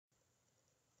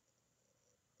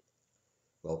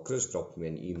Well, Chris dropped me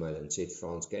an email and said,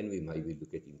 Frans, can we maybe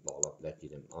look at Impala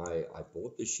Platinum? I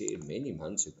bought the share many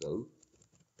months ago,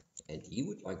 and he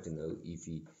would like to know if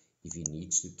he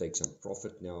needs to take some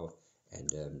profit now. And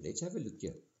let's have a look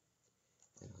here.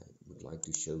 And I would like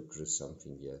to show Chris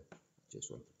something here. I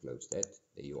just want to close that.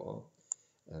 There you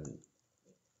are.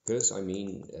 Chris, I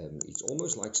mean, it's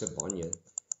almost like Sabanya.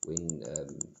 When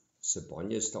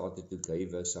Sabanya started to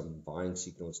give us some buying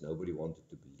signals, nobody wanted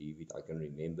to believe it. I can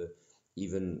remember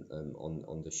even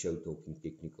on the show Talking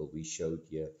Technical, we showed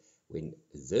here when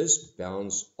this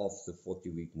bounced off the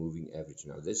 40-week moving average.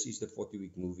 Now, this is the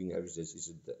 40-week moving average. This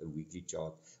is a weekly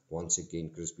chart. Once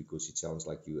again, Chris, because it sounds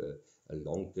like you're a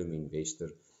long-term investor.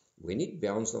 When it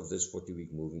bounced off this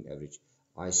 40-week moving average,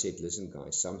 I said, listen,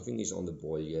 guys, something is on the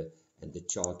boil here, and the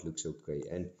chart looks okay.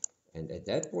 And at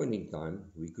that point in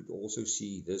time, we could also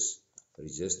see this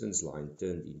resistance line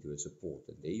turned into a support.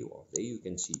 And there you are. There you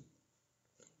can see.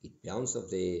 It bounced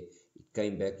off there. It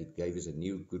came back. It gave us a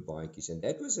new good buy case. And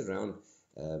that was around,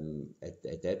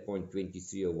 at that point,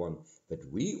 2301. But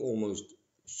we almost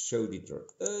showed it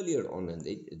earlier on. And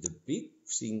the big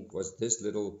thing was this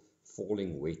little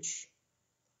falling wedge.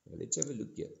 Now, let's have a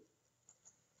look here.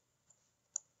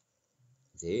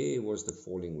 There was the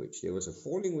falling wedge. There was a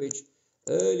falling wedge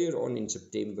earlier on in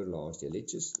September last year.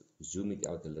 Let's just zoom it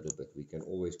out a little bit. We can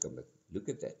always come back. Look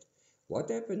at that. What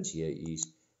happens here is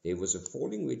there was a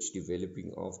falling wedge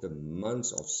developing after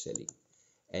months of selling.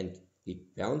 And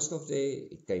it bounced off there.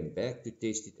 It came back to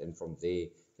test it. And from there,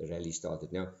 the rally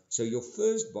started. Now, so your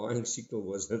first buying signal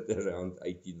was at around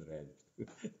 18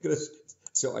 Rand. Chris,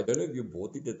 so I don't know if you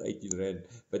bought it at 18 Rand,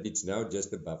 but it's now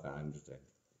just above 100 Rand.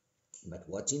 But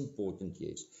what's important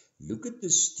here is, look at the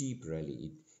steep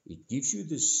rally. It gives you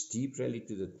the steep rally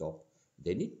to the top,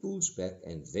 then it pulls back,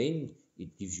 and then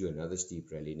it gives you another steep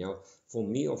rally. Now, for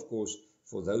me, of course,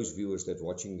 for those viewers that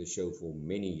watching the show for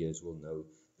many years will know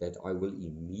that I will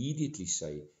immediately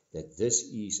say that this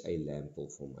is a lamp pull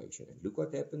formation. And look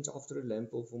what happens after a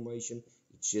lamp pull formation.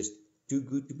 It's just too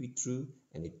good to be true,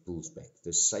 and it pulls back.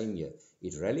 The same year,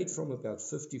 it rallied from about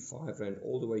 55 Rand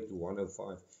all the way to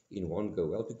 105 in one go.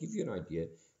 Well, to give you an idea,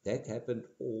 that happened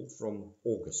all from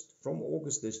August. From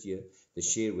August this year, the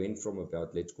share went from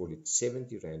about, let's call it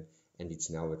 70 Rand, and it's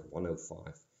now at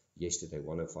 105. Yesterday,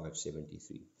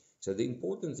 105.73. So the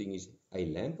important thing is a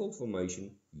lamp pull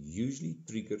formation usually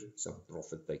triggers some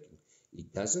profit taking.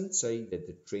 It doesn't say that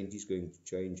the trend is going to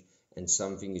change and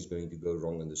something is going to go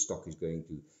wrong and the stock is going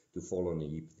to fall on a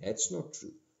heap. That's not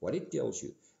true. What it tells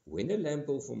you, when a lamp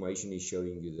pull formation is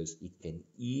showing you this, it can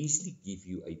easily give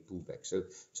you a pullback.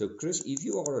 So Chris, if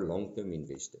you are a long-term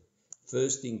investor,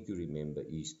 first thing to remember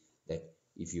is that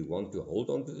if you want to hold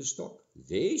on to the stock,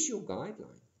 there's your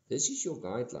guideline. This is your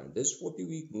guideline. This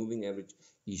 40-week moving average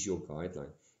is your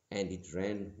guideline. And it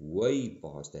ran way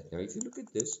past that. Now, if you look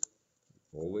at this,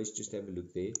 always just have a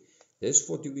look there. This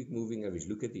 40-week moving average,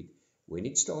 look at it. When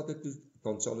it started to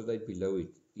consolidate below it,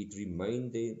 it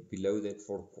remained there below that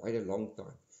for quite a long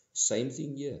time. Same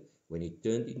thing here. When it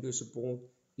turned into a support,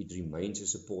 it remains a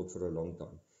support for a long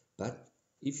time. But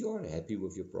if you are happy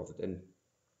with your profit, and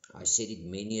I said it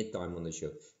many a time on the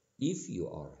show, if you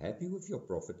are happy with your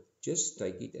profit, just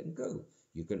take it and go.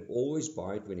 You can always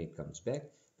buy it when it comes back.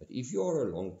 But if you are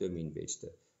a long-term investor,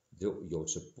 your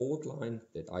support line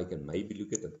that I can maybe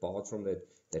look at apart from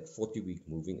that 40-week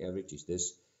moving average is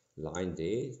this line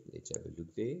there. Let's have a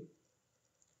look there.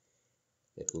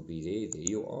 That will be there. There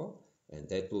you are. And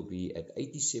that will be at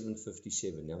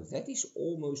 87.57. Now, that is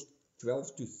almost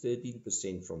 12 to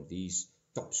 13% from these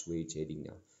tops where it's heading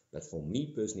now. But for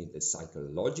me personally, the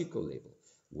psychological level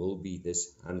will be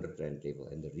this 100 Rand level.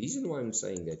 And the reason why I'm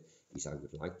saying that is I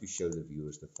would like to show the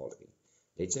viewers the following.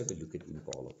 Let's have a look at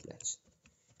Implats.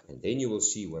 And then you will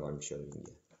see what I'm showing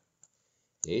here.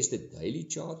 There's the daily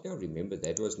chart now. Remember,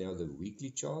 that was now the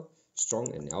weekly chart.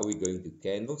 Strong. And now we're going to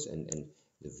candles. And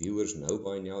the viewers know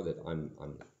by now that I'm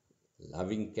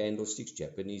loving candlesticks,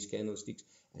 Japanese candlesticks.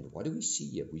 And what do we see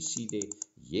here? We see there,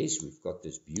 yes, we've got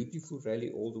this beautiful rally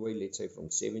all the way, let's say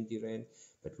from 70 Rand.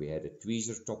 But we had a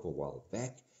tweezer top a while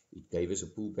back. It gave us a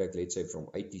pullback, let's say from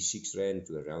 86 Rand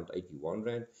to around 81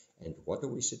 Rand. And what are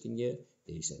we sitting here?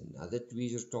 There's another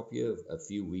tweezer top here a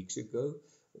few weeks ago.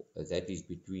 That is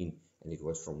between, and it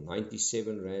was from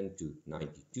 97 Rand to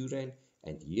 92 Rand.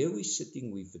 And here we're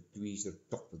sitting with the tweezer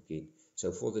top again.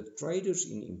 So for the traders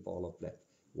in Impala Plat,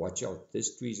 watch out.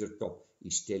 This tweezer top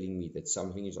is telling me that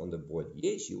something is on the board.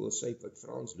 Yes, you will say, but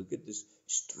Frans, look at this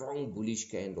strong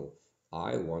bullish candle.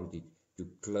 I want it to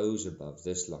close above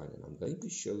this line. And I'm going to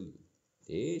show you.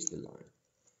 There's the line.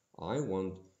 I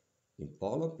want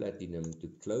Impala Platinum to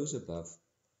close above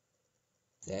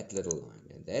that little line,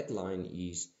 and that line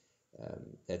is,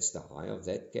 that's the high of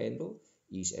that candle,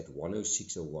 is at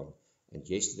 106.01, and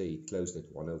yesterday it closed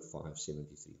at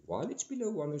 105.73. While it's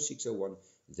below 106.01,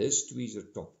 this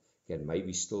tweezer top can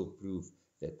maybe still prove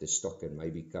that the stock can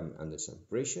maybe come under some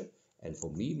pressure. And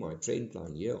for me, my trend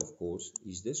line here, of course,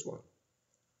 is this one.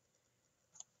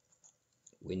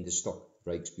 When the stock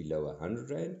breaks below 100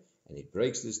 Rand and it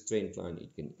breaks this trend line,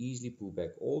 it can easily pull back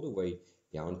all the way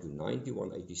down to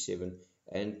 91.87,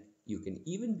 and you can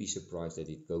even be surprised that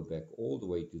it go back all the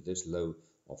way to this low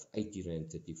of 80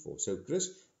 Rand 34. So Chris,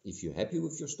 if you're happy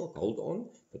with your stock, hold on,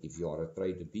 but if you are a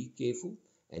trader, be careful,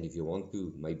 and if you want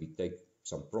to maybe take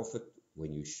some profit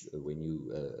when you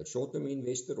a short-term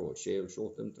investor or a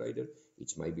short-term trader,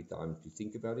 it's maybe time to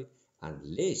think about it,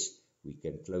 unless we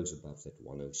can close above that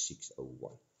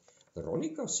 106.01.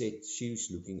 Veronica said she was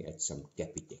looking at some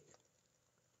Capitec.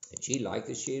 And she liked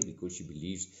the share because she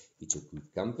believes it's a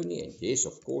good company. And yes,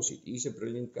 of course, it is a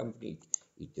brilliant company.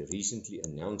 It recently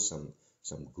announced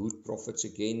some good profits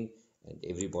again, and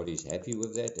everybody is happy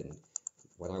with that. And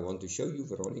what I want to show you,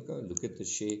 Veronica, look at the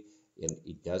share, and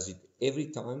it does it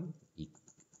every time. It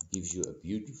gives you a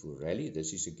beautiful rally.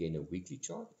 This is again a weekly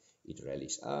chart. It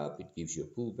rallies up, it gives you a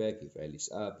pullback, it rallies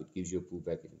up, it gives you a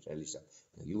pullback, and it rallies up.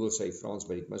 Now you will say, Frans,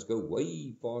 but it must go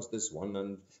way past this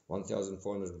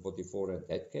 1,444, and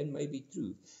that can may be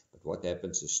true. But what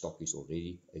happens, the stock is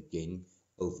already again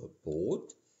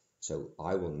overbought. So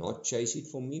I will not chase it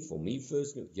for me. For me,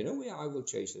 first, you know where I will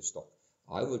chase the stock?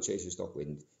 I will chase the stock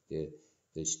when the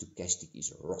stochastic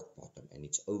is rock bottom and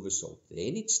it's oversold.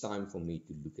 Then it's time for me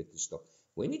to look at the stock.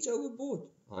 When it's overbought,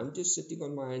 I'm just sitting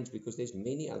on my hands because there's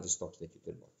many other stocks that you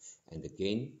can buy. And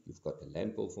again, you've got the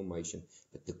lamp pole formation.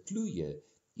 But the clue here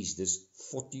is this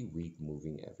 40-week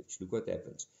moving average. Look what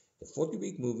happens. The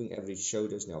 40-week moving average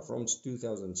showed us now from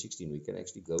 2016. We can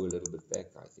actually go a little bit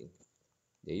back, I think.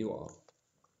 There you are.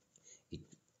 It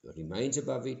remains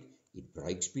above it. It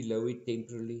breaks below it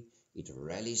temporarily. It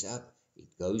rallies up.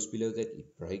 It goes below that,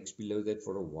 it breaks below that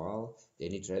for a while,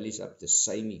 then it rallies up the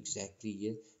same exactly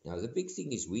here. Now the big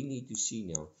thing is we need to see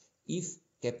now if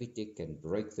Capitec can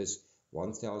break this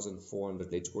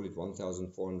 1,400, let's call it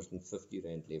 1,450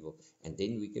 Rand level, and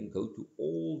then we can go to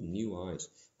all new highs.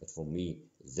 But for me,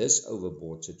 this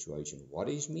overbought situation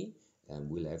worries me, and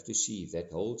we'll have to see if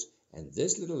that holds. And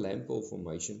this little lamp pole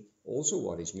formation also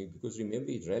worries me, because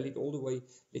remember it rallied all the way,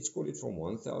 let's call it from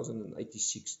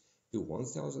 1,086 to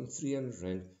 1,300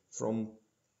 Rand from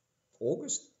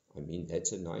August. I mean,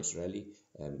 that's a nice rally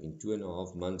in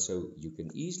 2.5 months, so you can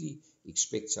easily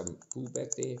expect some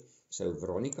pullback there. So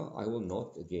Veronica, I will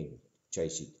not again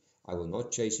chase it. I will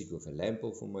not chase it with a lamp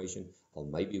pole formation. I'll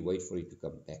maybe wait for it to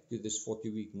come back to this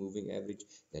 40-week moving average,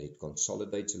 that it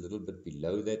consolidates a little bit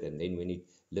below that, and then when it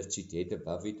lifts its head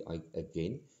above it,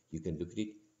 again, you can look at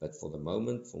it. But for the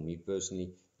moment, for me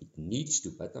personally, it needs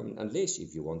to, but unless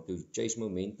if you want to chase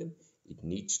momentum, it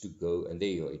needs to go, and there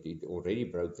you go, it already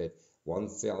broke that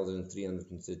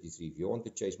 1,333. If you want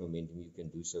to chase momentum, you can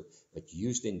do so, but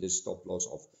use then this stop loss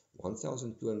of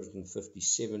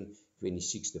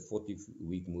 1,257.26, the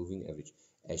 40-week moving average,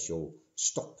 as your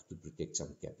stop to protect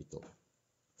some capital.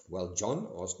 Well, John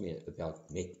asked me about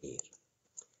NetAir,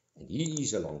 and he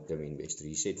is a long-term investor.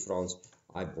 He said, Frans,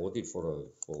 I bought it for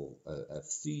a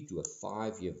 3 to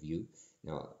 5 year view.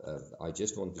 Now, I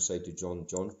just want to say to John,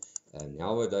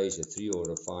 nowadays a 3 or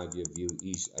a 5 year view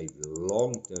is a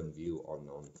long-term view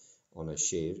on a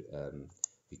share,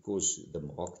 because the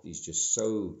market is just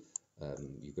so,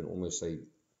 you can almost say,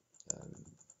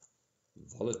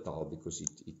 volatile, because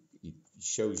it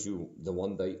shows you the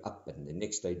one day up and the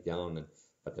next day down.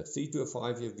 But a 3 to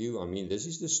 5 year view, I mean, this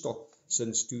is the stock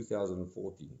since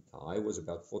 2014. The high was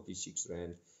about 46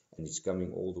 Rand, and it's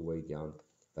coming all the way down.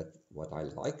 But what I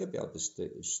like about the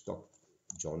stock,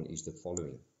 John, is the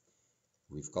following.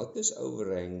 We've got this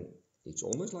overhang. It's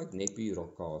almost like Neppy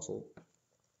Rock Castle.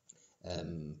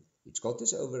 It's got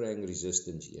this overhang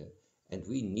resistance here, and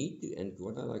we need to, and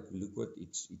what I like, look what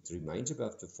it remains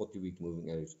above the 40-week moving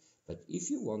average. But if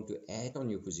you want to add on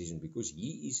your position, because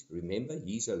he is, remember,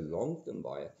 he's a long-term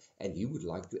buyer, and he would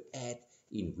like to add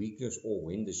in weakness or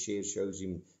when the share shows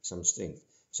him some strength.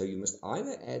 So you must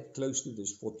either add close to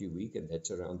this 40-week, and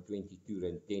that's around 22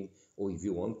 Rand 10, or if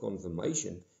you want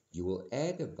confirmation, you will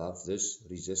add above this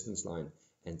resistance line,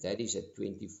 and that is at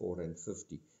 24 Rand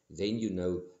 50. Then you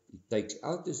know it takes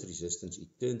out this resistance, it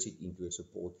turns it into a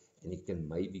support, and it can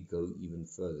maybe go even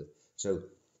further. So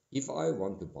if I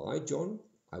want to buy, John,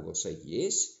 I will say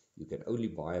yes, you can only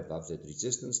buy above that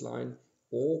resistance line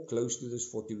or close to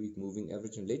this 40-week moving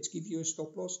average. And let's give you a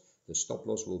stop loss. The stop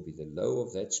loss will be the low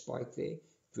of that spike there,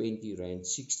 20 Rand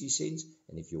 60 cents,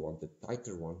 and if you want a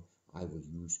tighter one, I will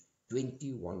use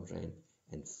 21 Rand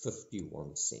and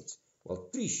 51 cents. Well,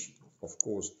 Trish, of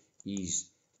course, is,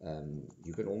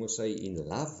 you can almost say, in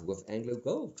love with Anglo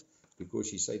Gold, because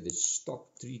she said the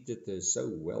stock treated her so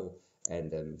well,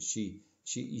 and she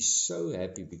is so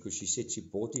happy because she said she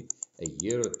bought it a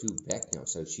year or two back now,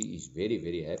 so she is very,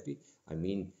 very happy. I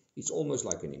mean, it's almost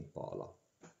like an Impala.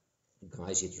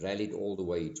 Guys, it rallied all the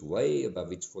way. It's way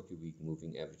above its 40-week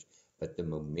moving average, but the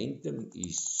momentum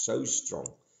is so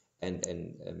strong. And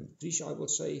Trish, I will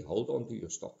say, hold on to your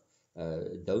stock.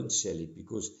 Don't sell it,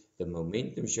 because the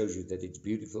momentum shows you that it's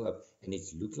beautiful up, and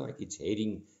it looks like it's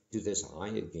heading to this high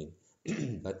again.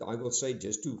 But I will say,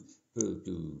 just to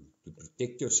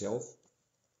protect yourself,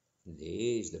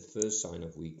 there's the first sign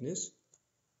of weakness.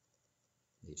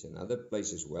 There's another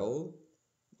place as well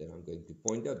that I'm going to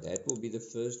point out. That will be the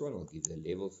first one. I'll give the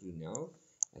level through now.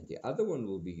 And the other one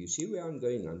will be, you see where I'm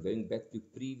going? I'm going back to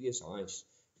previous highs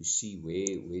to see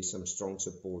where some strong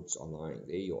supports are lying.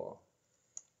 There you are.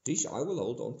 Trish, I will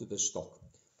hold on to the stock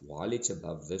while it's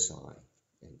above this high.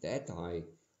 And that high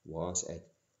was at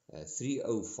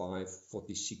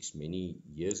 305.46 many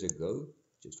years ago.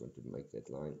 Just want to make that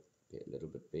line a little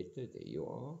bit better. There you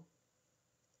are.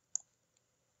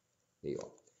 There you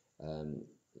are.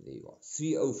 There you are.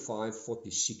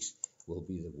 305.46 will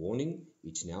be the warning.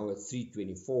 It's now at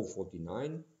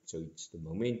 324.49. So it's, the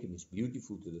momentum is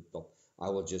beautiful to the top. I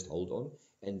will just hold on.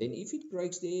 And then if it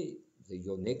breaks there,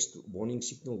 your next warning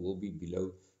signal will be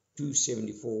below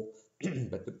 274.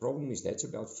 But the problem is that's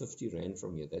about 50 Rand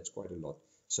from here. That's quite a lot.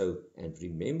 So, and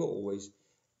remember always,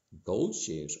 gold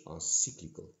shares are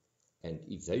cyclical. And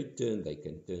if they turn, they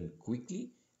can turn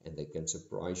quickly, and they can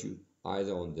surprise you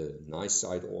either on the nice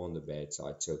side or on the bad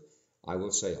side. So I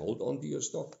will say, hold on to your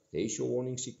stock. There's your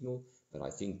warning signal. But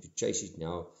I think to chase it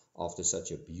now after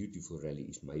such a beautiful rally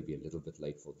is maybe a little bit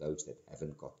late for those that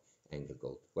haven't got Anglo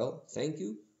Gold. Well, thank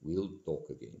you. We'll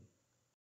talk again.